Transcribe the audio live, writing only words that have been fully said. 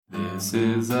This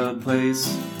is a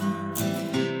place.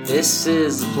 This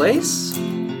is a place?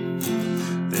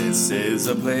 This is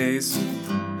a place.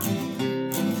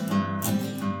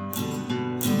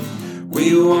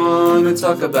 We want to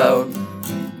talk about.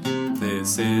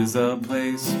 This is a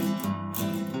place.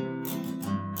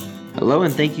 Hello,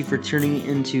 and thank you for tuning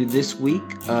into this week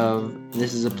of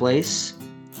This is a Place.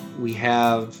 We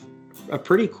have a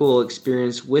pretty cool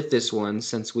experience with this one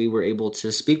since we were able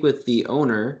to speak with the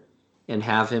owner and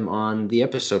have him on the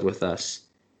episode with us.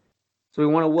 So we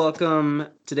want to welcome,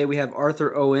 today we have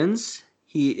Arthur Owens.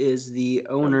 He is the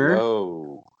owner.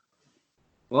 Hello.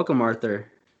 Welcome, Arthur.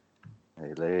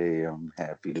 Hey, I'm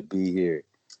happy to be here.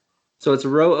 So it's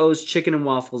Ro O's Chicken and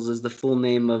Waffles is the full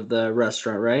name of the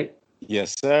restaurant, right?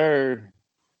 Yes, sir.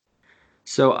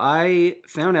 So I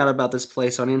found out about this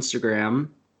place on Instagram.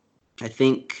 I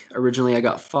think originally I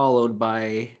got followed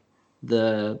by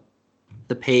the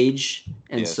page,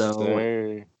 and Yes, so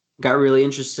sir. got really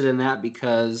interested in that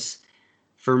because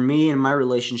for me and my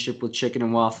relationship with Chicken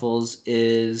and Waffles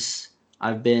is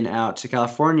I've been out to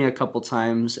California a couple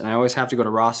times, and I always have to go to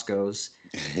Roscoe's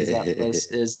because that place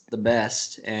is the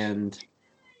best. And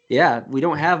yeah, we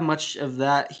don't have much of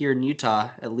that here in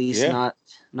Utah, at least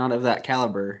not of that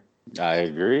caliber. I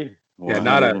agree. Yeah,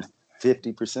 not a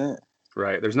 50%.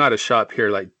 Right. There's not a shop here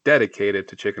like dedicated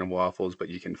to chicken and waffles, but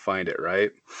you can find it, right?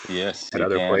 Yes, At you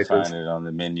other can places. find it on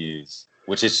the menus,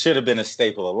 which it should have been a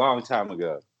staple a long time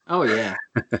ago. Oh, yeah.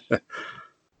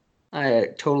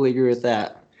 I totally agree with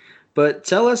that. But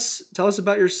tell us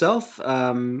about yourself.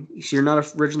 So you're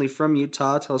not originally from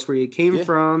Utah. Tell us where you came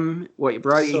from, what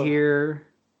brought you here.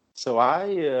 So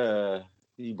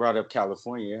you brought up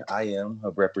California. I am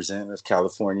a representative of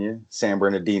California, San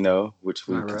Bernardino, which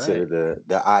we consider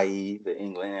the IE, the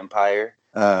Inland Empire.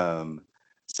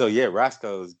 So yeah,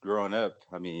 Roscoe's growing up.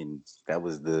 I mean, that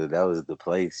was the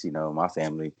place. You know, my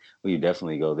family, we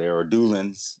definitely go there, or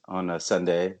Doolin's on a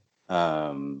Sunday.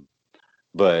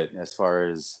 But as far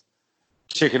as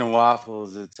chicken and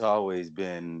waffles, it's always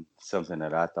been something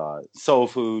that I thought soul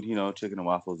food. You know, chicken and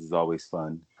waffles is always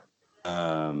fun.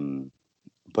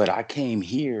 But I came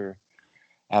here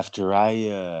after I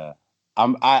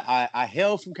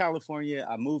hail from California.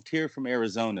 I moved here from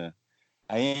Arizona.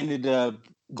 I ended up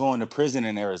going to prison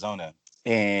in Arizona,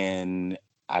 and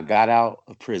I got out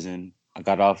of prison. I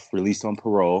got off released on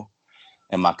parole,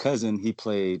 and my cousin, he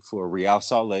played for Real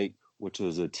Salt Lake, which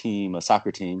was a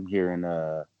soccer team here in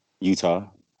Utah,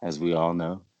 as we all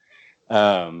know.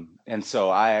 And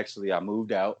so I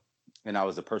moved out, and I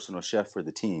was a personal chef for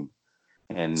the team.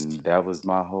 And that was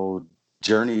my whole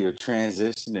journey of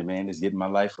transition and, man, just getting my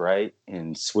life right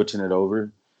and switching it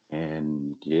over.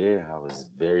 And, yeah, I was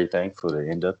very thankful to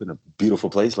end up in a beautiful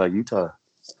place like Utah.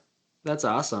 That's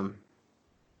awesome.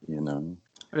 You know?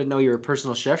 I didn't know you were a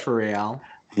personal chef for Real.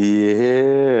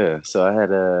 Yeah. So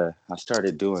I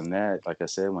started doing that, like I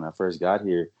said, when I first got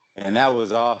here. And that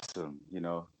was awesome. You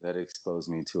know, that exposed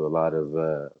me to a lot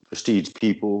of prestige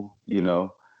people, you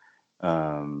know.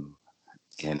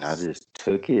 And I just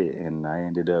took it, and I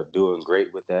ended up doing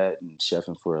great with that and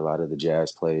chefing for a lot of the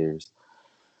jazz players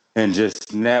and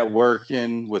just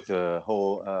networking with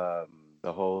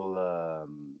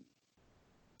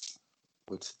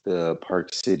what's the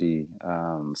Park City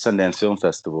Sundance Film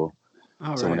Festival.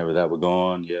 So whenever that would go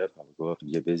on, I would go up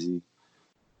and get busy.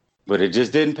 But it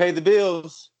just didn't pay the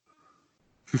bills.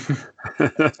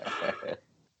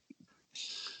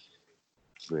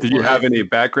 Did you have any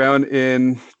background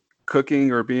in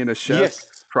cooking or being a chef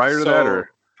prior to that,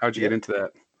 or how'd you get into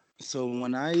that? So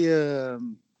when I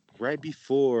right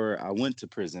before I went to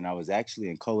prison, I was actually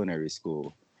in culinary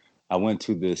school. I went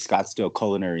to the Scottsdale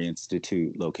Culinary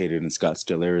Institute located in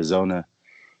Scottsdale, Arizona.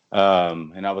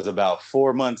 And I was about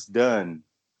 4 months done,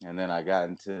 and then I got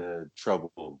into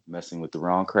trouble messing with the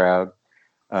wrong crowd.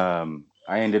 I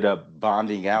ended up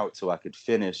bonding out so I could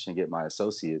finish and get my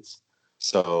associates.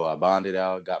 So I bonded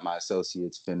out, got my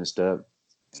associates, finished up,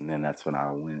 and then that's when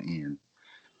I went in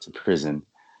to prison.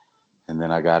 And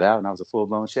then I got out, and I was a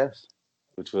full-blown chef,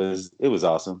 it was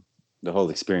awesome. The whole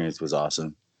experience was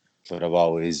awesome. But I've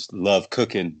always loved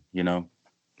cooking, you know.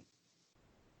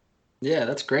 Yeah,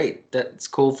 that's great. That's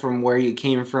cool from where you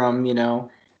came from, you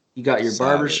know. You got your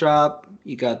barbershop,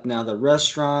 you got now the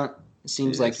restaurant. It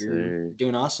seems like you're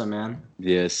doing awesome, man.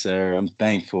 Yes, sir. I'm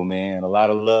thankful, man. A lot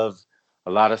of love, a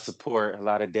lot of support, a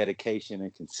lot of dedication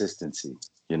and consistency,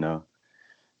 you know.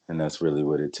 And that's really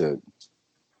what it took.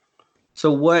 So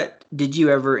what did you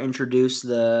ever introduce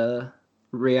the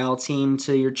Real team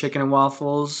to your chicken and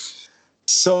waffles?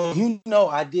 So, you know,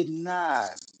 I did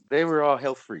not. They were all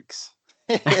health freaks.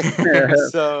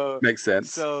 So makes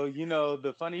sense. So, you know,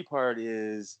 the funny part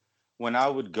is when I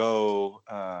would go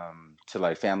to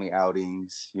like family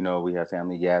outings, you know, we have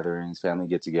family gatherings, family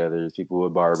get-togethers, people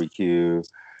would barbecue.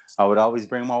 I would always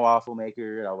bring my waffle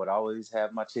maker. I would always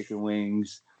have my chicken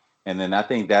wings. And then I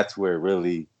think that's where it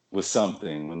really was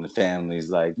something when the family's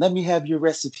like, let me have your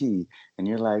recipe. And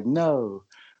you're like, no.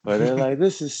 Or they're like,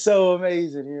 this is so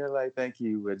amazing. And you're like, thank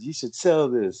you, but you should sell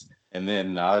this. And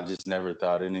then I just never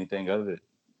thought anything of it.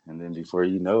 And then before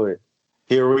you know it,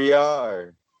 here we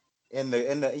are. And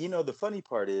the you know, the funny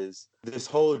part is this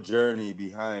whole journey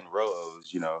behind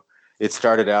Ro'os, you know, it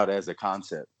started out as a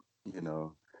concept, you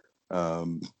know.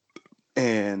 Um,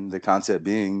 and the concept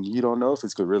being you don't know if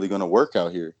it's really going to work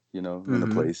out here, you know, in a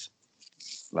place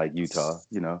like Utah,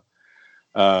 you know.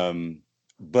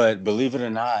 But believe it or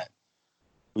not,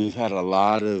 we've had a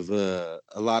lot of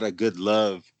good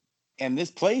love. And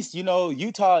this place, you know,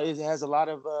 Utah has a lot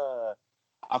of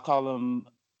I'll call them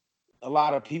a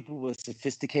lot of people with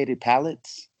sophisticated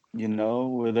palates, you know,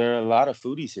 where there are a lot of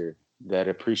foodies here that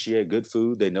appreciate good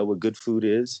food. They know what good food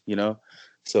is, you know.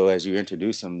 So as you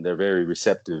introduce them, they're very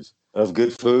receptive of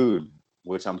good food,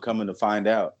 which I'm coming to find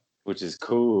out, which is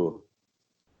cool.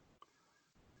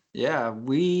 Yeah,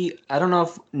 I don't know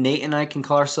if Nate and I can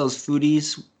call ourselves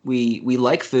foodies. We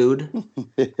like food,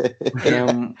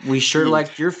 and we sure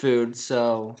liked your food.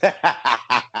 So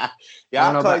yeah,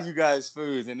 I call you guys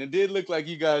foods, and it did look like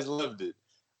you guys loved it.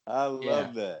 I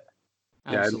love that.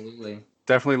 Absolutely. Yeah, I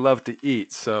definitely love to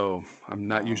eat, so I'm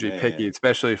not usually picky,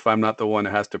 especially if I'm not the one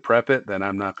that has to prep it. Then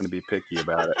I'm not going to be picky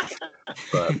about it.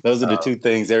 But those are the two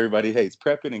things everybody hates: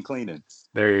 prepping and cleaning.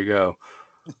 There you go.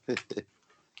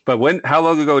 But how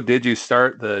long ago did you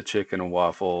start the chicken and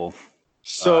waffle?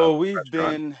 So we've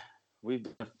been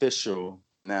official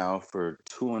now for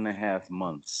 2.5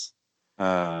 months,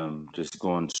 just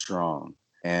going strong,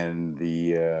 and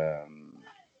the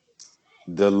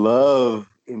love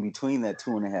in between that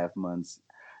 2.5 months,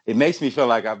 it makes me feel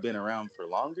like I've been around for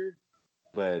longer,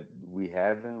 but we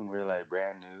haven't. We're like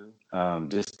brand new.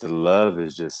 Just the love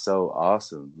is just so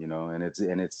awesome, you know, and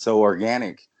it's so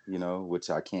organic, you know,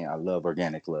 which I love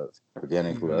organic love.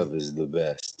 Organic love is the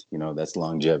best, you know, that's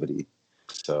longevity.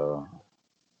 So,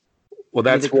 well,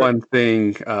 that's one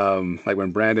thing. Like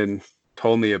when Brandon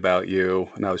told me about you,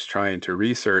 and I was trying to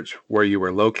research where you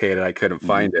were located, I couldn't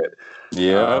find it.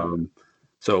 Yeah.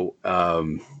 So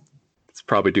it's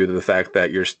probably due to the fact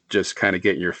that you're just kind of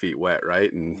getting your feet wet,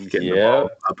 right, and getting the ball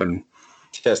up and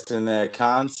testing that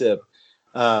concept.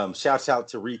 Shouts out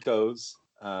to Rico's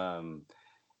and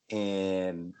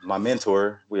my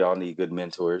mentor. We all need good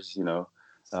mentors, you know.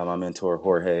 My mentor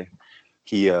Jorge.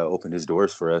 He opened his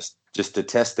doors for us just to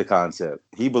test the concept.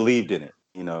 He believed in it,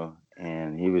 you know,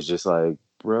 and he was just like,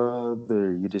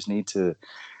 brother, you just need to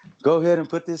go ahead and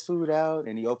put this food out.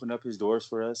 And he opened up his doors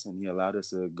for us and he allowed us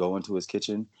to go into his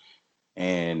kitchen,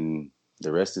 and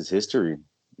the rest is history,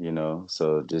 you know.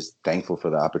 So just thankful for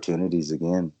the opportunities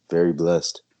again. Very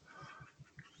blessed.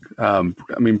 I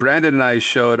mean, Brandon and I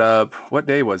showed up. What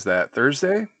day was that?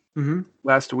 Thursday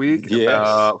last week,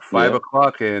 about 5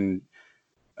 o'clock, and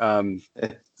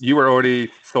you were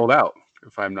already sold out,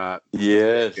 if I'm not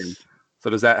mistaken.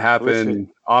 So does that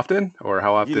happen often, or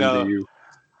how often do you?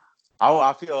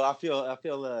 I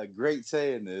feel great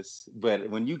saying this, but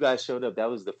when you guys showed up, that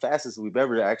was the fastest we've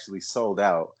ever actually sold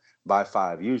out by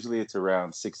 5. Usually it's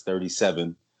around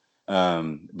 6:37,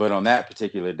 but on that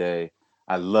particular day,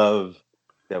 I love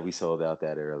that we sold out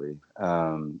that early.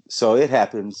 So it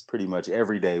happens pretty much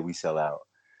every day we sell out,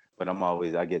 but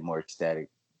I get more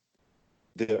ecstatic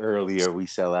the earlier we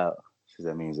sell out, because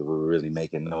that means that we're really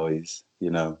making noise,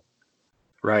 you know.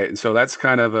 Right, and so that's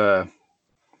kind of a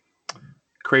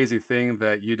crazy thing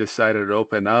that you decided to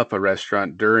open up a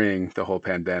restaurant during the whole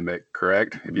pandemic,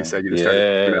 correct? If you said you just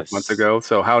started 2.5 months ago.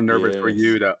 So how nervous were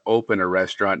you to open a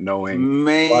restaurant knowing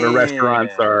a lot of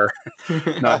restaurants are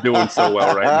not doing so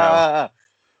well right now?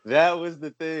 That was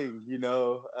the thing, you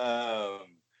know.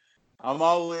 I'm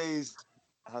always,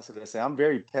 how should I say, I'm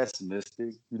very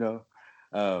pessimistic, you know.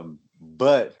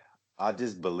 But I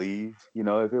just believe, you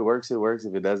know, if it works, it works.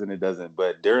 If it doesn't, it doesn't.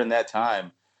 But during that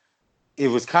time, it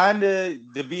was kind of,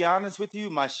 to be honest with you,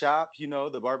 my shop, you know,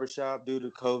 the barbershop, due to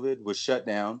COVID, was shut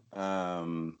down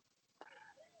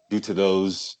due to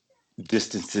those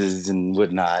distances and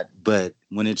whatnot. But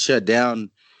when it shut down,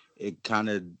 it kind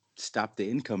of stopped the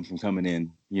income from coming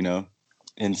in, you know.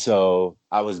 And so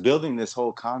I was building this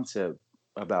whole concept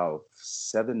about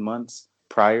 7 months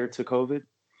prior to COVID.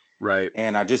 Right.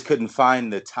 And I just couldn't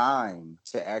find the time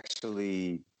to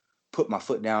actually put my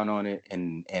foot down on it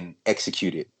and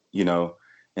execute it, you know.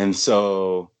 And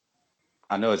so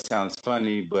I know it sounds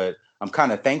funny, but I'm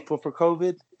kind of thankful for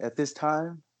COVID at this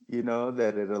time,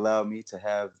 that it allowed me to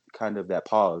have kind of that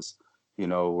pause,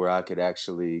 where I could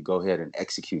actually go ahead and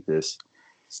execute this.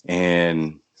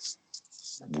 And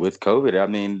with COVID, I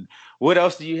mean, what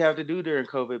else do you have to do during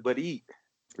COVID but eat,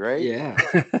 right? Yeah.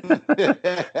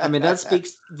 I mean, that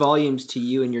speaks volumes to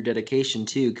you and your dedication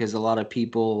too, because a lot of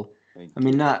people,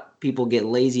 not people get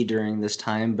lazy during this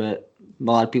time, but a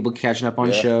lot of people catching up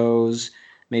on shows,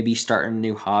 maybe starting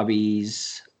new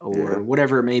hobbies or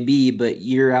whatever it may be, but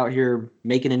you're out here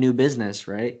making a new business,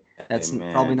 right? That's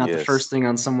probably not the first thing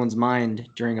on someone's mind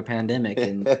during a pandemic.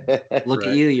 And look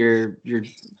at you,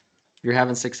 you're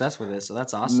having success with it. So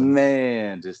that's awesome.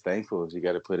 Man, just thankful. You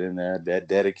got to put in that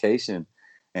dedication.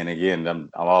 And again,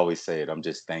 I'll always say it. I'm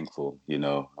just thankful.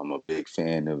 I'm a big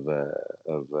fan of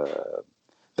the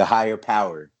higher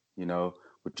power.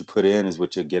 What you put in is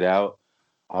what you get out.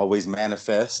 Always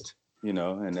manifest.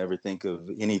 And never think of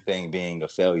anything being a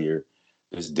failure.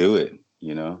 Just do it.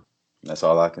 That's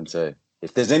all I can say.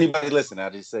 If there's anybody listening,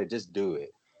 I just say, just do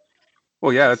it.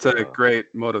 Well, yeah, that's a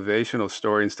great motivational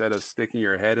story. Instead of sticking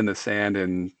your head in the sand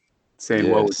and saying,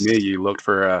 "Woe is me," you looked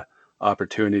for a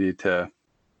opportunity to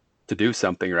do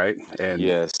something, right? And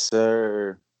yes,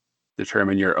 sir.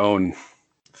 Determine your own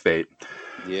fate.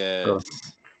 Yes. So,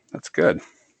 that's good.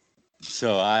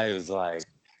 So I was like,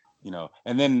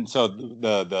 and then so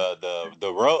the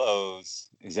Ro'os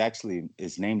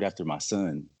is named after my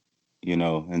son,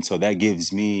 and so that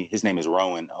gives me, his name is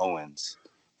Rowan Owens,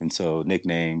 and so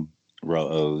nickname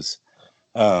Ro'os.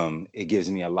 It gives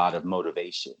me a lot of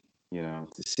motivation, to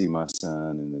see my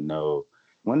son and to know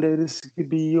one day this could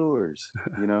be yours,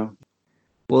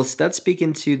 Well, that's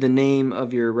speaking to the name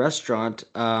of your restaurant.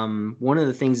 One of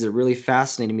the things that really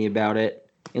fascinated me about it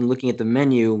in looking at the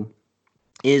menu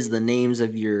is the names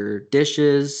of your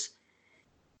dishes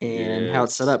and how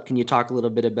it's set up. Can you talk a little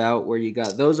bit about where you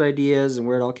got those ideas and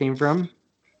where it all came from?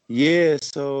 Yeah,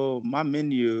 so my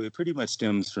menu, it pretty much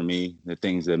stems from me, the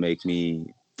things that make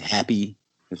me happy,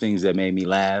 the things that made me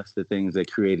laugh, the things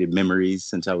that created memories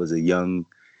since I was a young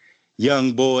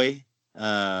boy.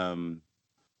 But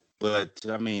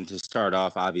I mean, to start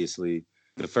off, obviously,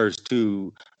 the first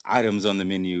two items on the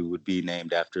menu would be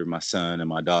named after my son and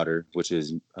my daughter, which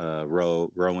is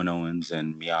Rowan Owens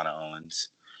and Miana Owens.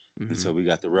 Mm-hmm. And so we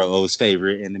got the Ro's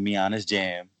favorite and the Miana's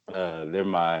jam. They're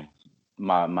my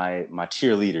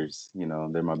cheerleaders.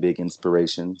 They're my big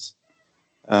inspirations.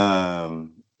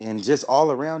 And just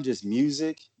all around, just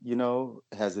music,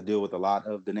 has to deal with a lot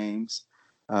of the names.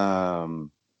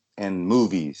 And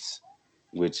movies,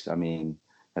 which, I mean,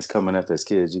 as coming up as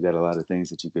kids, you got a lot of things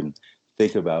that you can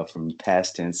think about, from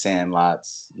past tense,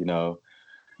 Sandlots,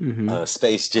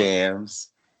 Space Jams,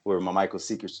 where my Michael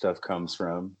Secret stuff comes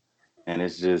from. And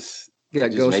it's just,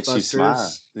 it just makes you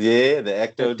smile. Yeah, the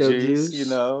Ecto Juice,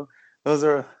 those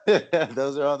are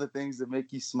those are all the things that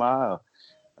make you smile.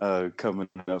 Coming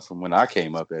up from when I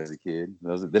came up as a kid,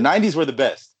 the 90s were the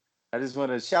best. I just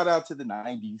want to shout out to the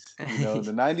 90s.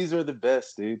 The 90s were the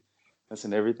best, dude.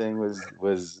 Listen, everything was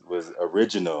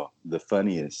original, the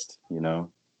funniest,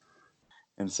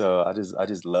 And so I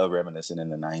just love reminiscing in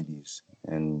the 90s,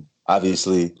 and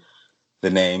obviously the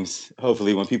names.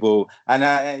 Hopefully, when people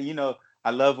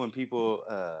I love when people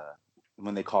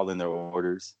when they call in their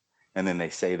orders and then they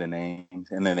say the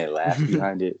names and then they laugh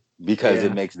behind it because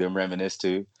it makes them reminisce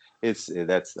too. I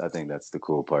think that's the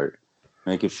cool part.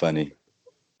 Make it funny.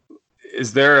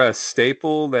 Is there a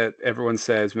staple that everyone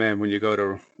says, man, when you go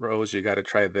to Rose, you got to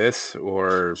try this,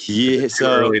 or is it too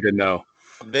early to know?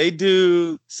 They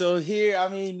do. So here, I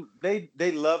mean, they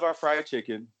love our fried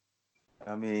chicken.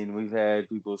 I mean, we've had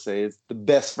people say it's the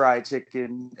best fried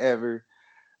chicken ever.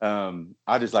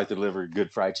 I just like to deliver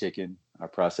good fried chicken. Our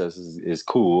process is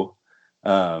cool.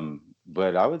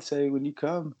 But I would say when you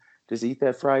come, just eat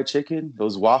that fried chicken,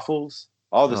 those waffles.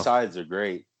 All the sides are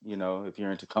great, if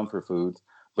you're into comfort foods.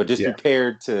 But just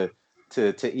prepared to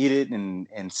eat it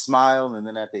and smile, and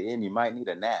then at the end you might need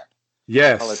a nap.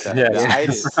 Yes.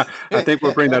 I think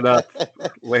we'll bring that up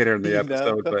later in the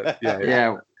episode. But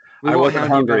we won't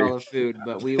hound you about all the food,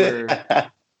 but we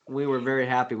were very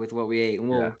happy with what we ate, and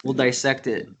we'll dissect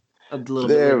it a little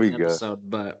bit later in the episode.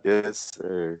 But yes,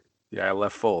 sir. Yeah, I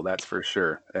left full, that's for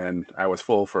sure, and I was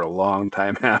full for a long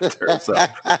time after. So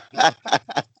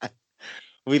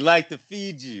we like to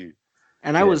feed you,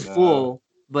 and I was full,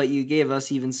 but you gave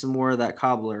us even some more of that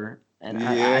cobbler. And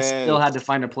I still had to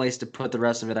find a place to put the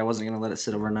rest of it. I wasn't going to let it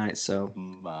sit overnight. So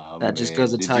that just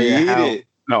goes to tell you how. It?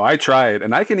 No, I tried.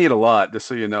 And I can eat a lot, just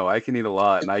so you know. I can eat a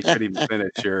lot. And I couldn't even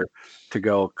finish your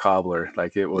to-go cobbler.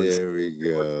 Like it was. There we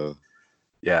go.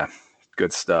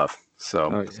 Good stuff.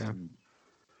 So.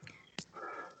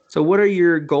 So what are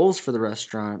your goals for the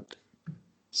restaurant?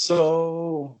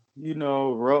 So,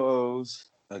 Rose,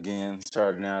 again,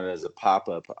 starting out as a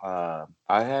pop-up, I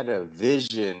had a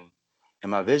vision,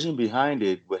 and my vision behind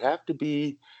it would have to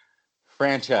be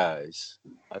franchise.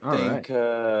 I All right. think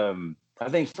I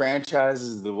think franchise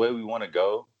is the way we want to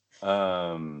go.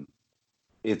 Um,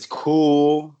 it's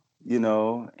cool,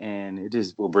 and it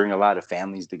just will bring a lot of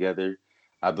families together.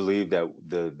 I believe that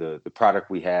the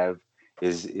product we have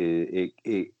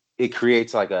it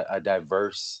creates like a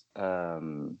diverse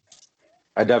fan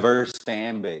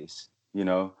base,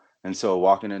 and so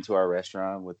walking into our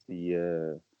restaurant with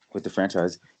the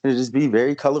franchise, it'll just be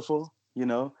very colorful,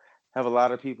 have a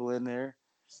lot of people in there,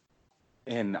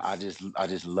 and I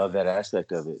just love that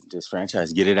aspect of it. Just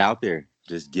franchise, get it out there,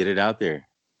 just get it out there.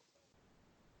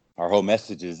 Our whole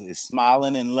message is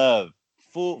smiling in love,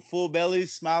 full belly,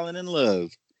 smiling in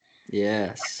love.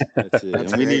 Yes. That's it.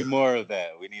 That's And we great. need more of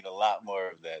that. We need a lot more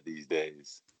of that these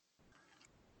days.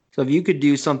 So if you could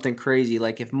do something crazy,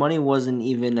 like if money wasn't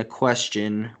even a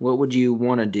question, what would you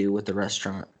want to do with the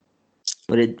restaurant?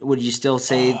 Would you still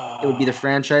say it would be the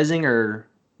franchising, or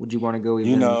would you want to go You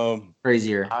even know,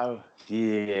 crazier?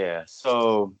 yeah.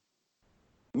 So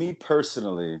me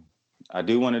personally, I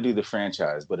do want to do the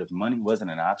franchise, but if money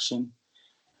wasn't an option,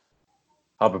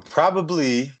 I would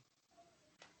probably,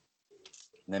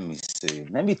 let me see.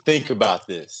 Let me think about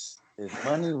this. If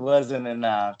money wasn't an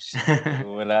option, what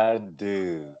would I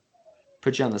do?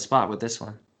 Put you on the spot with this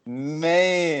one.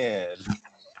 Man.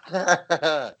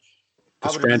 I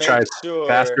Just would make franchise sure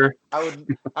faster.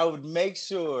 I would make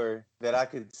sure that I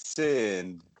could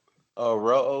send a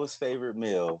Ro's favorite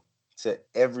meal to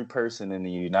every person in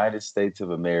the United States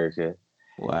of America,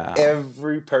 Wow.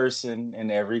 every person in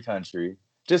every country,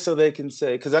 just so they can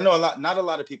say, because I know not a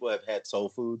lot of people have had soul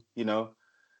food,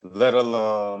 let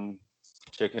alone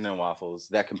chicken and waffles.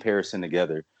 That comparison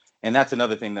together, and that's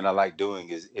another thing that I like doing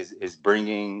is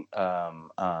bringing.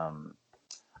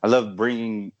 I love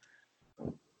bringing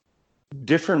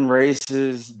different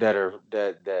races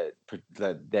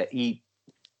that eat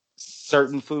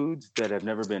certain foods that have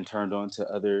never been turned on to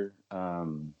other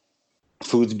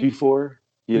foods before,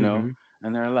 Mm-hmm.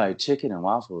 and they're like chicken and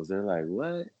waffles. They're like,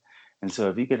 what? And so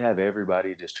if you could have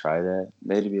everybody just try that,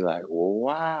 they'd be like,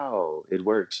 wow, it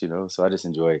works, So I just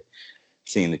enjoy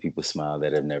seeing the people smile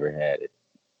that have never had it.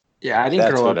 Yeah, I didn't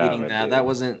That's grow what up I eating would that. That do.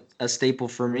 wasn't a staple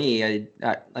for me. I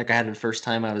had it the first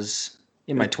time I was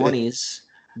in my 20s,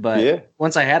 but Yeah.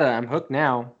 once I had it, I'm hooked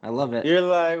now. I love it. You're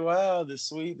like, wow, the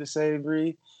sweet, the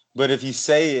savory. But if you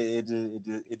say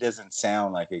it doesn't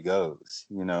sound like it goes.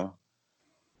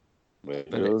 But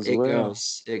it But it, goes it well.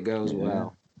 goes. It goes Yeah.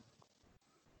 well.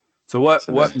 So what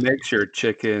So what that, makes your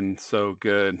chicken so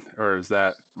good, or is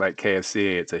that like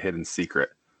KFC? It's a hidden secret.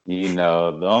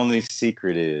 the only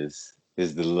secret is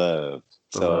the love.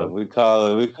 The So love. we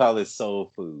call it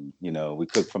soul food. We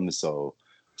cook from the soul.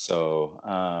 So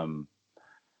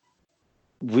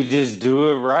we just do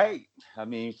it right. I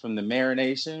mean, from the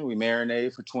marination, we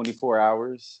marinate for 24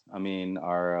 hours. I mean,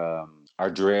 our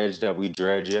dredge that we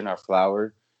dredge in our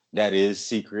flour, that is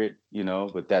secret,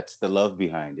 but that's the love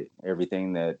behind it.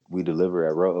 Everything that we deliver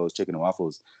at Rojo's Chicken and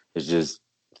Waffles is just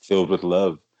filled with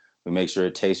love. We make sure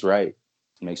it tastes right.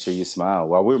 Make sure you smile.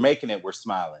 While we're making it, we're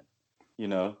smiling, you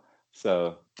know.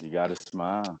 So you got to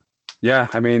smile. Yeah,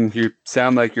 I mean, you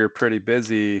sound like you're pretty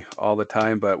busy all the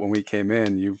time, but when we came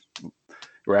in, you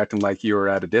were acting like you were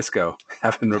at a disco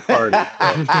having a party.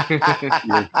 So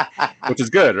which is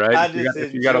good, right? I You just got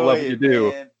if you got to enjoy love what you it,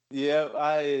 do. man. Yeah,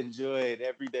 I enjoy it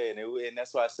every day, and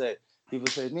that's why I say people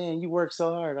say, "Man, you work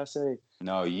so hard." I say,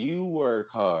 "No, you work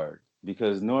hard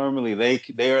because normally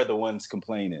they are the ones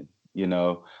complaining."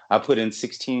 I put in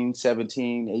 16,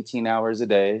 17, 18 hours a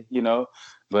day.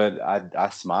 But I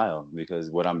smile because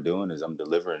what I'm doing is I'm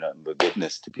delivering nothing but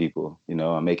goodness to people.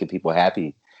 I'm making people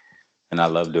happy, and I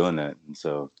love doing that. And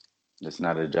so it's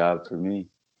not a job for me.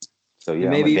 So And yeah,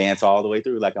 I'm gonna maybe dance all the way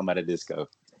through like I'm at a disco.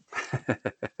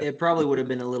 it probably would have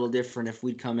been a little different if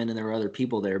we'd come in and there were other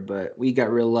people there, but we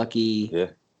got real lucky, Yeah.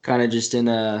 kind of just in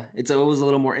it's always a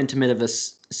little more intimate of a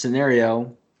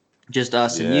scenario, just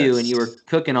us and you were Yes.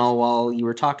 cooking all while you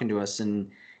were talking to us.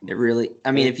 And it really,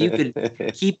 I mean, if you could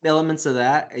keep elements of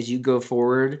that as you go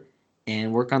forward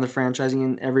and work on the franchising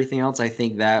and everything else, I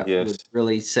think that would Yes.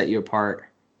 really set you apart.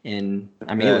 And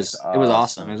I mean, That's it was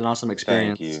awesome. It awesome. was an awesome Thank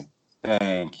experience. you.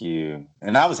 Thank you.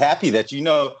 And I was happy that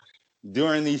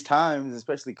during these times,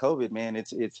 especially COVID, man,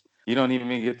 it's you don't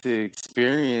even get to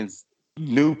experience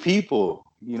new people.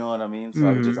 You know what I mean? So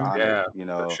I was just Hmm. honored, Yeah,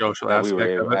 the social that we were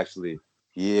aspect of able it. actually,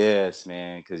 yes,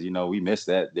 man, because we missed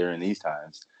that during these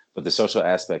times. But the social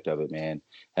aspect of it, man,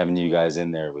 having you guys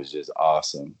in there was just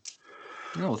awesome.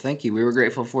 Oh, thank you. We were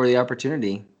grateful for the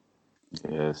opportunity.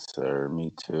 Yes, sir.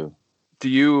 Me too. Do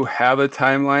you have a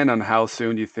timeline on how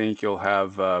soon you think you'll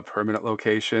have a permanent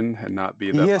location and not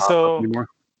be the Yeah. pop-up So, anymore?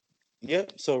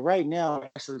 yep. So right now, I'm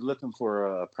actually looking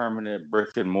for a permanent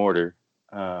brick and mortar,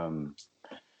 um,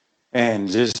 and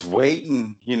just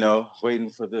waiting. Waiting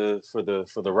for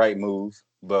the right move.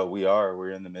 But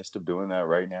we're in the midst of doing that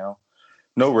right now.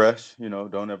 No rush.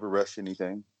 Don't ever rush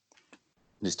anything.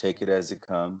 Just take it as it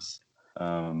comes.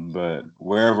 But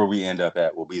wherever we end up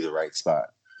at will be the right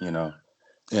spot. You know.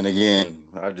 And again,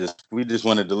 we just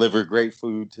want to deliver great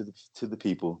food to the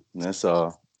people. And that's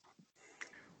all.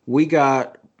 We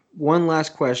got one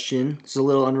last question. It's a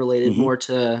little unrelated, Mm-hmm. more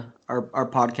to our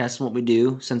podcast and what we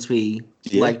do, since we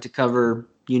Yeah. like to cover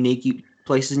unique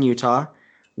places in Utah.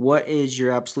 What is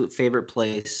your absolute favorite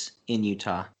place in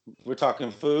Utah? We're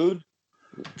talking food.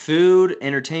 Food,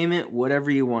 entertainment,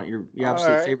 whatever you want. Your All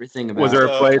absolute right. favorite thing Was about there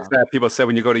a place Utah. that people said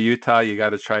when you go to Utah, you got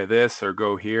to try this or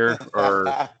go here?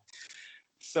 Or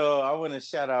So I want to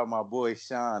shout out my boy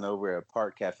Sean over at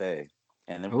Park Cafe.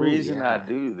 And the Oh reason I yeah.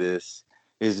 do this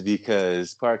is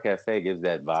because Park Cafe gives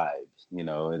that vibe.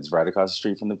 It's right across the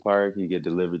street from the park. You get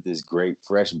delivered this great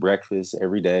fresh breakfast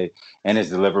every day, and it's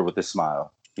delivered with a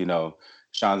smile.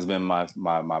 Sean's been my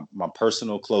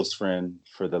personal close friend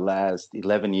for the last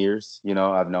 11 years.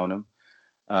 I've known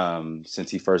him since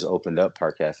he first opened up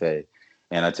Park Cafe.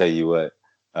 And I tell you what,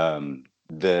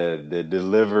 the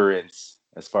deliverance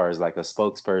as far as like a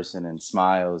spokesperson and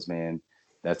smiles, man,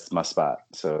 that's my spot.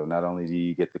 So not only do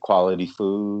you get the quality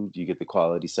food, you get the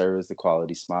quality service, the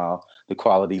quality smile, the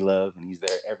quality love, and he's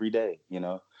there every day,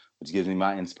 which gives me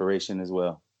my inspiration as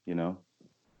well.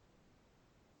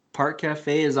 Park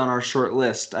Cafe is on our short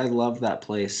list. I love that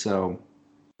place, so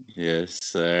Yes,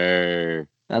 sir.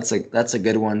 that's a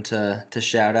good one to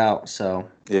shout out. So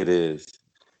It is.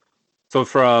 so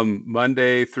from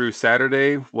Monday through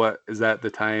Saturday, what is that the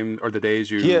time or the days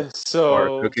you Yeah, are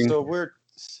so cooking? so we're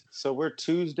so we're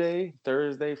Tuesday,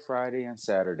 Thursday, Friday, and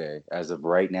Saturday as of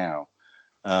right now.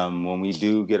 When we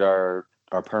do get our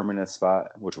permanent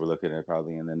spot, which we're looking at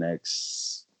probably in the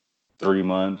next 3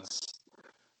 months,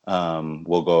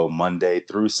 we'll go Monday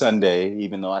through Sunday.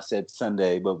 Even though I said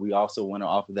Sunday, but we also want to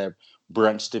offer that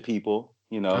brunch to people,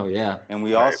 oh yeah. and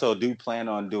we Right. also do plan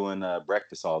on doing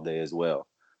breakfast all day as well.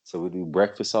 So we do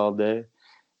breakfast all day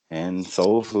and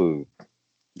soul food.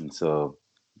 And so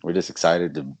we're just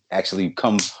excited to actually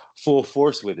come full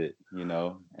force with it.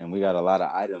 And we got a lot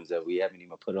of items that we haven't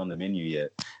even put on the menu yet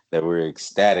that we're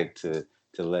ecstatic to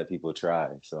let people try.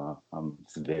 So I'm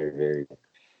very, very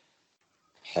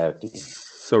happy.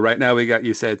 So right now we got,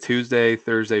 you said Tuesday,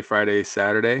 Thursday, Friday,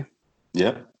 Saturday.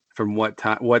 Yep. From what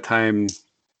time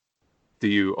do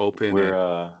you open We're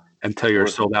it until you're we're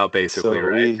sold out basically, so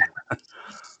right?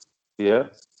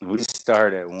 we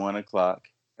start at 1 o'clock,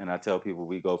 and I tell people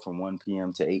we go from 1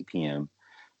 p.m. to 8 p.m.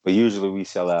 But usually we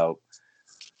sell out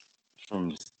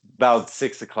from about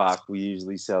 6 o'clock. We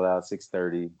usually sell out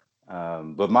 6:30.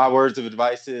 But my words of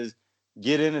advice is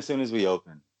get in as soon as we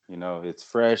open. It's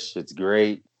fresh, it's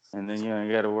great, and then you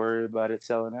ain't got to worry about it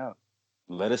selling out.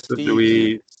 Let us So do feed you.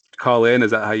 we call in?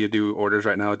 Is that how you do orders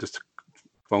right now? Just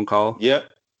phone call?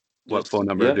 Yep. What phone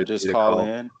number do Just you need to call call?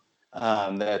 in.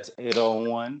 That's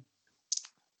 801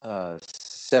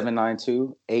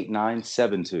 792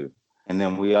 8972. And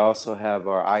then we also have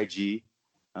our IG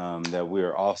that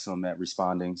we're awesome at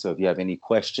responding. So if you have any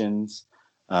questions,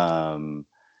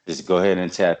 just go ahead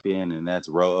and tap in, and that's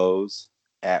Roos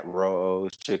at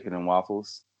Roos Chicken and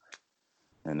Waffles.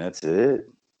 And that's it.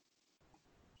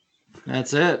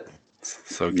 That's it.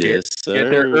 So Yes, get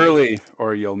there sir. early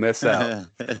or you'll miss out.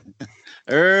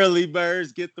 Early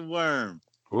birds get the worm.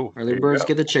 Ooh, Early there you birds go.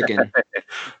 get the chicken.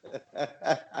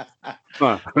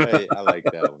 Huh. Right. I like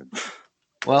that one.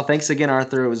 Well, thanks again,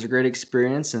 Arthur. It was a great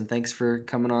experience, and thanks for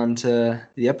coming on to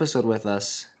the episode with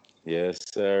us. Yes,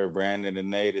 sir. Brandon and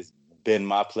Nate, it's been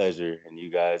my pleasure, and you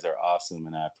guys are awesome,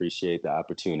 and I appreciate the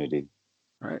opportunity.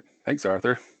 All right. Thanks,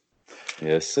 Arthur.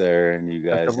 Yes, sir. And you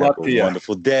Best guys of have luck a to you.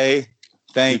 wonderful day.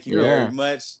 Thank you very Yeah.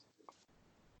 much.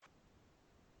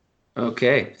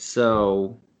 Okay,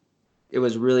 so it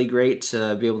was really great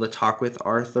to be able to talk with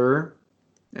Arthur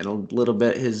and a little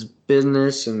bit his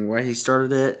business and why he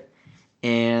started it.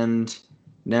 And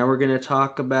now we're going to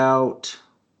talk about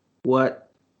what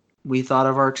we thought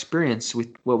of our experience,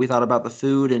 what we thought about the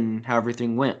food and how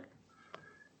everything went.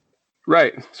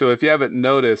 Right. So if you haven't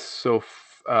noticed,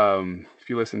 if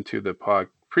you listen to the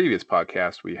previous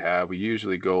podcast we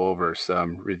usually go over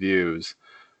some reviews,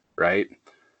 right?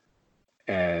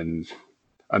 And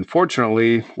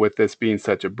unfortunately, with this being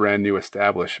such a brand new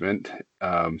establishment,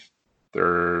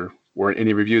 there weren't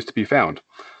any reviews to be found.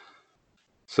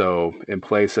 So in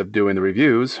place of doing the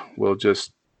reviews, we'll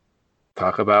just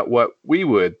talk about what we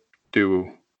would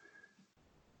do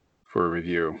for a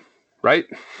review, right?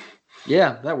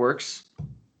 Yeah, that works.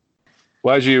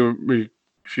 Well, as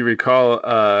if you recall,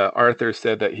 Arthur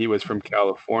said that he was from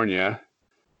California.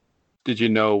 Did you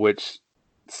know which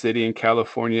city in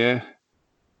California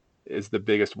is the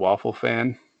biggest waffle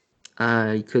fan?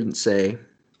 I couldn't say.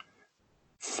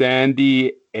 San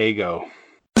Diego.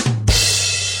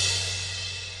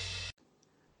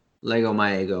 Lego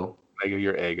my ego. Lego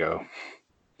your ego.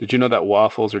 Did you know that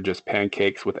waffles are just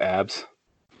pancakes with abs?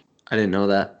 I didn't know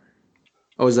that.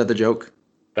 Oh, is that the joke?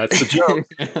 That's the joke.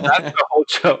 That's the whole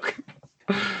joke.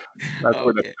 That's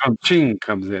where the ching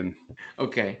comes in.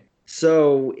 Okay.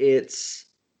 So it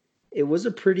was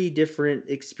a pretty different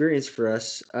experience for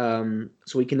us. So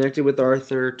we connected with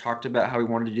Arthur, talked about how we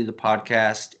wanted to do the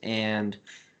podcast, and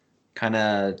kind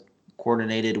of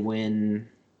coordinated when,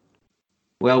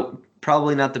 well,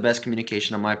 probably not the best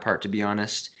communication on my part, to be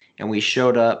honest. And we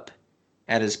showed up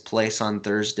at his place on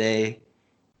Thursday,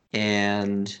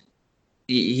 and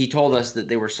he told us that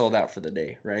they were sold out for the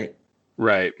day, right?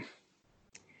 Right.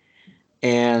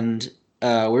 And we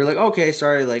were like, okay,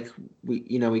 sorry, like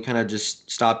we kind of just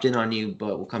stopped in on you,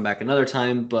 but we'll come back another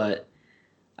time. But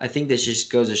I think this just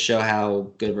goes to show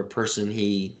how good of a person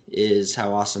he is,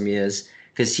 how awesome he is,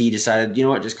 because he decided, you know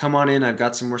what, just come on in. I've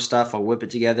got some more stuff. I'll whip it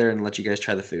together and let you guys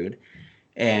try the food.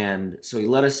 And so he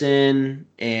let us in,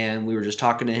 and we were just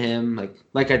talking to him.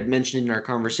 Like I'd mentioned in our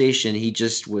conversation, he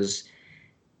just was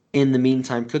in the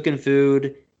meantime cooking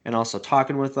food and also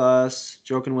talking with us,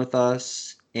 joking with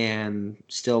us, and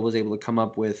still was able to come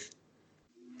up with,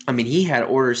 I mean, he had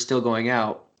orders still going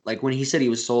out. Like when he said he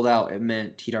was sold out, it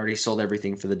meant he'd already sold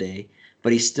everything for the day.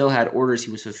 But he still had orders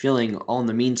he was fulfilling all in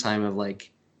the meantime of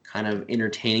like kind of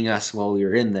entertaining us while we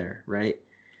were in there, right?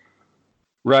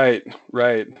 Right.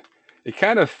 It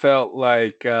kind of felt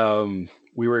like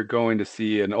we were going to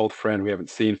see an old friend we haven't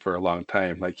seen for a long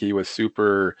time. Like he was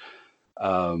super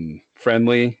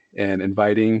friendly and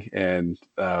inviting, and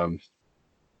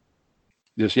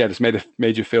just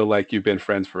made you feel like you've been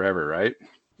friends forever, right?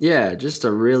 Yeah, just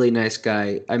a really nice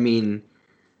guy. I mean,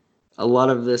 a lot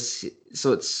of this,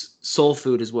 so it's soul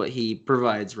food is what he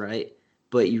provides, right?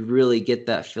 But you really get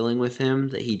that feeling with him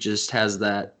that he just has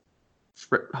that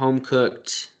home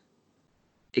cooked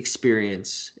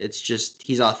experience. It's just,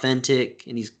 he's authentic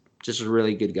and he's just a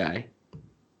really good guy.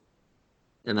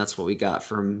 And that's what we got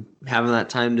from having that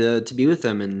time to be with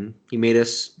him. And he made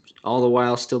us all the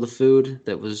while still the food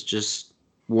that was just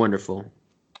wonderful.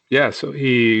 Yeah, so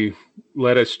he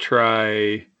let us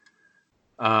try.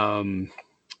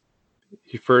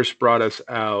 He first brought us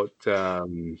out a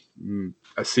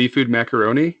seafood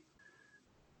macaroni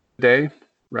day,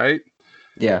 right?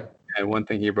 Yeah. And one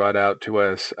thing he brought out to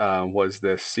us was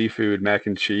the seafood mac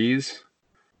and cheese.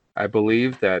 I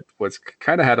believe that was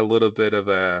kind of had a little bit of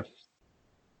a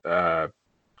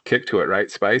kick to it,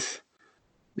 right? Spice.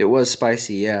 It was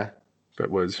spicy, yeah. But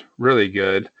was really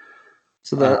good.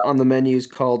 So the on the menu is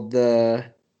called the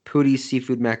Pootie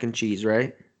Seafood Mac and Cheese,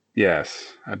 right?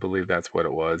 Yes, I believe that's what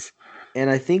it was.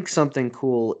 And I think something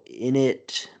cool in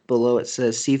it below it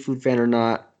says seafood fan or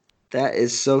not. That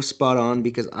is so spot on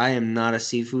because I am not a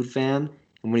seafood fan.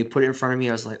 And when he put it in front of me,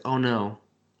 I was like, oh no,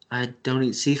 I don't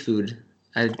eat seafood.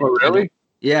 Oh, really?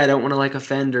 I don't want to like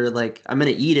offend or like, I'm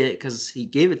going to eat it because he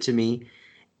gave it to me.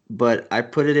 But I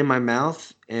put it in my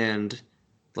mouth and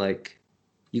like,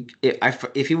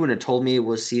 if he wouldn't have told me it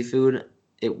was seafood,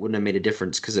 it wouldn't have made a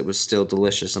difference because it was still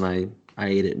delicious and I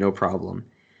ate it no problem.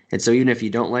 And so even if you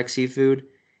don't like seafood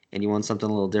and you want something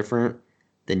a little different,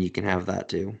 then you can have that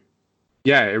too.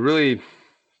 Yeah, it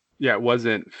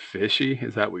wasn't fishy.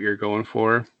 Is that what you're going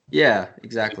for? Yeah,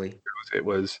 exactly. It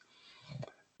was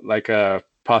like a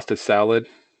pasta salad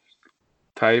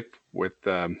type with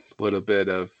a little bit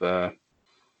of a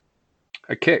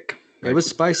kick. It was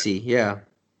spicy, yeah.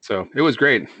 So it was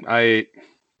great. I ate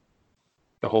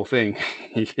the whole thing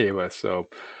he gave us. So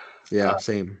yeah,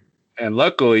 same. And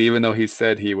luckily, even though he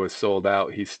said he was sold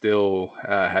out, he still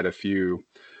had a few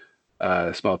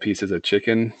small pieces of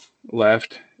chicken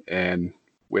left and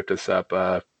whipped us up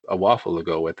a waffle to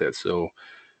go with it. So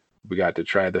we got to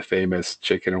try the famous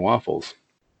chicken and waffles.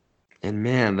 And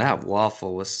man, that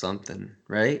waffle was something,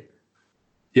 right?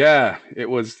 Yeah, it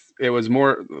was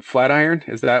more flat iron.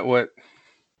 Is that what?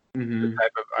 Mm-hmm. The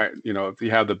type of,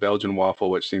 you have the Belgian waffle,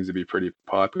 which seems to be pretty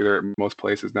popular at most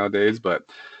places nowadays, but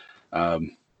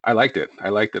I liked it. I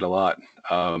liked it a lot.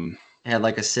 It had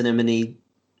like a cinnamony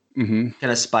kind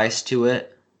of spice to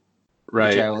it, right?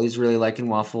 Which I always really like in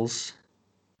waffles.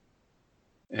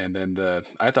 And then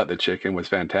I thought the chicken was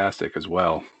fantastic as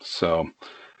well. So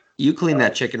You clean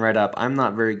that chicken right up. I'm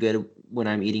not very good when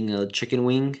I'm eating a chicken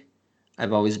wing.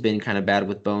 I've always been kind of bad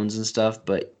with bones and stuff,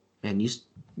 but man,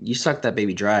 you suck that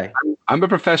baby dry. I'm a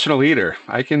professional eater.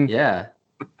 I can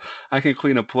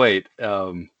clean a plate.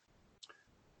 So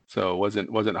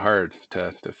it wasn't hard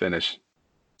to finish.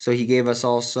 So he gave us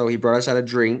also, he brought us out a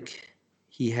drink.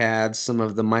 He had some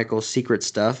of the Michael's secret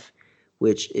stuff,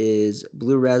 which is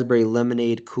blue raspberry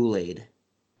lemonade Kool-Aid.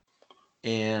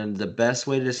 And the best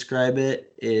way to describe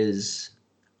it is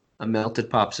a melted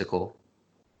popsicle.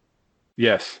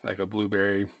 Yes, like a blue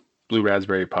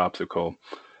raspberry popsicle,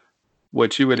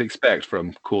 which you would expect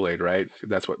from Kool-Aid, right?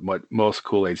 That's what most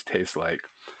Kool-Aids taste like.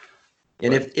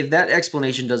 And if that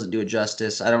explanation doesn't do it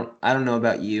justice, I don't know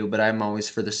about you, but I'm always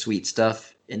for the sweet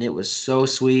stuff, and it was so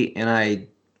sweet, and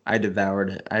I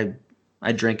devoured it.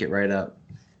 I drank it right up.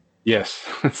 Yes,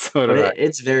 so did I.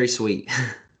 It's very sweet.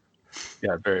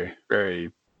 Yeah, very,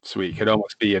 very sweet. Could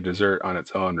almost be a dessert on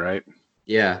its own, right?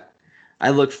 Yeah.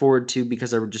 I look forward to,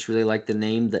 because I just really like the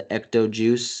name, the Ecto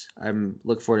Juice. I'm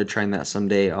look forward to trying that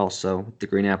someday also, the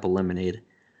green apple lemonade.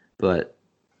 But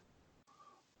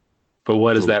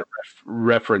what is that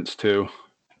reference to?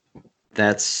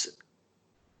 That's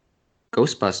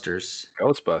Ghostbusters.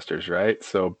 Ghostbusters, right?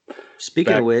 So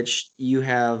speaking of which, you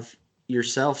have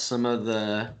yourself some of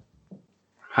the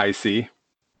High C.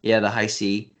 Yeah, the High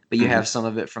C, but you have some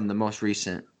of it from the most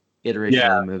recent iteration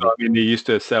of the movie. So, I mean, they used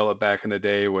to sell it back in the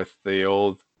day with the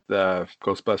old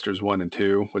Ghostbusters 1 and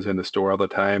 2 was in the store all the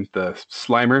time. The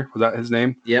Slimer, was that his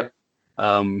name? Yep.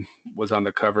 Was on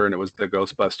the cover, and it was the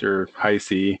Ghostbuster High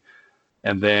C.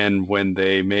 And then when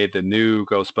they made the new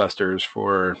Ghostbusters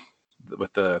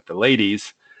with the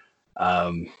ladies,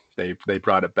 they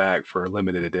brought it back for a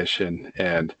limited edition,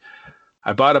 and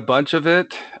I bought a bunch of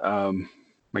it.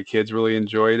 My kids really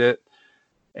enjoyed it,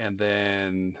 and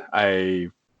then I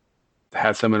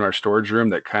had some in our storage room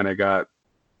that kind of got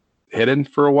hidden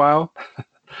for a while.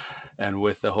 And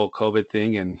with the whole COVID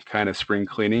thing and kind of spring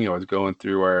cleaning, I was going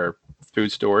through our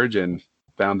food storage and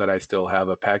found that I still have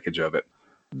a package of it.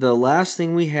 The last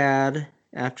thing we had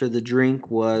after the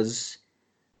drink was,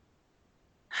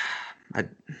 I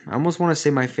almost want to say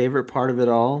my favorite part of it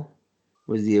all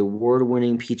was the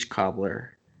award-winning peach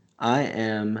cobbler. I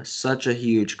am such a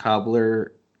huge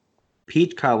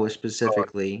peach cobbler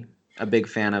specifically, a big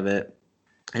fan of it.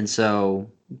 And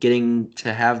so getting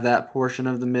to have that portion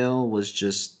of the meal was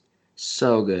just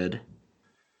so good.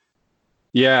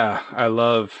 Yeah, I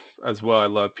love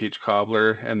peach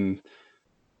cobbler, and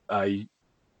I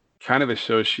kind of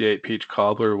associate peach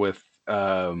cobbler with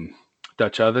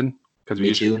Dutch oven, because we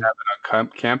used to have it on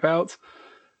campouts,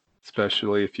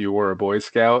 especially if you were a Boy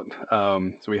Scout.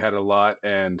 So we had a lot,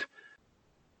 and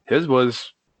his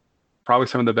was probably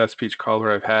some of the best peach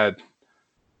cobbler I've had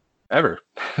ever.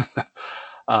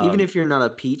 Even if you're not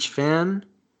a peach fan,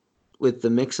 with the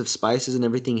mix of spices and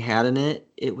everything he had in it,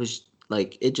 it was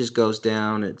like, it just goes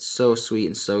down. It's so sweet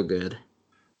and so good.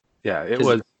 Yeah, it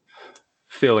was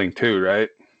filling too, right?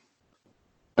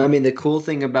 I mean, the cool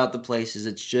thing about the place is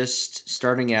it's just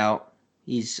starting out.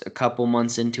 He's a couple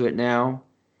months into it now.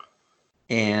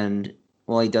 And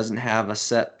while he doesn't have a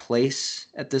set place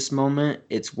at this moment,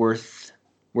 it's worth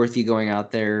you going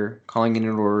out there, calling in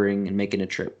and ordering, and making a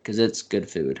trip, because it's good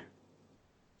food.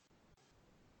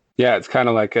 Yeah, it's kind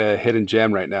of like a hidden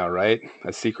gem right now, right?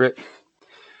 A secret.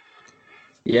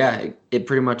 Yeah, it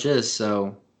pretty much is.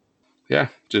 So yeah,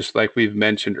 just like we've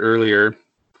mentioned earlier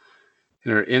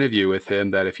in our interview with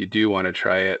him, that if you do want to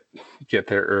try it, get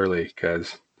there early,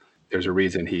 because there's a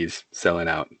reason he's selling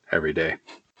out every day.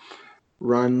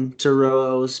 Run to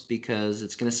Ro's, because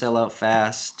it's going to sell out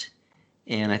fast,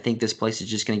 and I think this place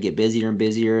is just going to get busier and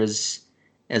busier as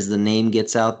the name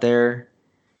gets out there.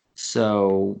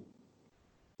 So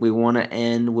we want to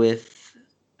end with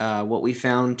what we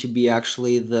found to be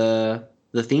actually the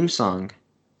theme song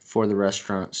for the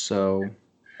restaurant. So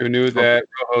who knew that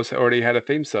Rojo's already had a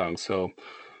theme song? So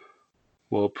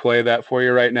we'll play that for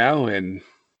you right now and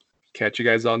catch you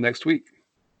guys all next week.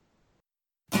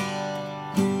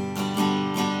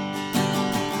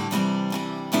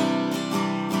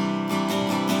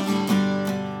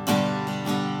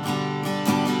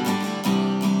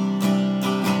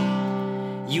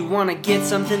 You want to get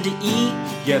something to eat?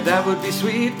 Yeah, that would be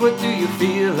sweet. What do you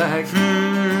feel like?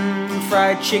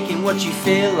 Fried chicken, what you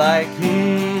feel like?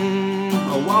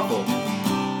 A waffle.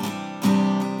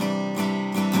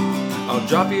 I'll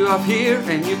drop you off here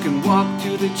and you can walk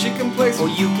to the chicken place. Or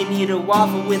you can eat a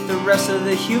waffle with the rest of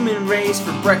the human race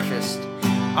for breakfast.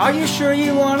 Are you sure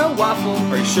you want a waffle?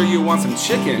 Are you sure you want some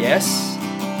chicken? Yes.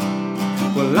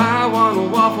 Well, I want a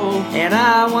waffle, and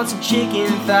I want some chicken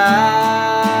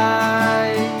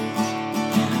thighs.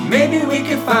 maybe we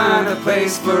can find a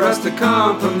place for us to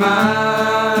compromise.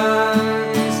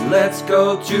 Let's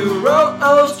go to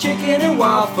Ro's Chicken and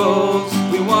Waffles.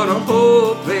 We want our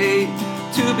whole plate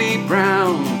to be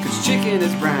brown, 'cause chicken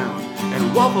is brown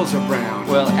and waffles are brown.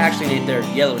 Well, actually, Nate, they're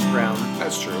yellowish brown.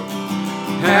 That's true.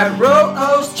 At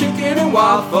Ro's Chicken and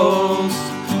Waffles,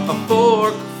 a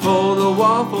fork full of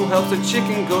waffle helps the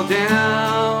chicken go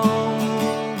down.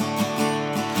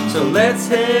 So let's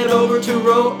head over to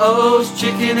Ro's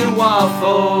Chicken and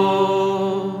Waffles.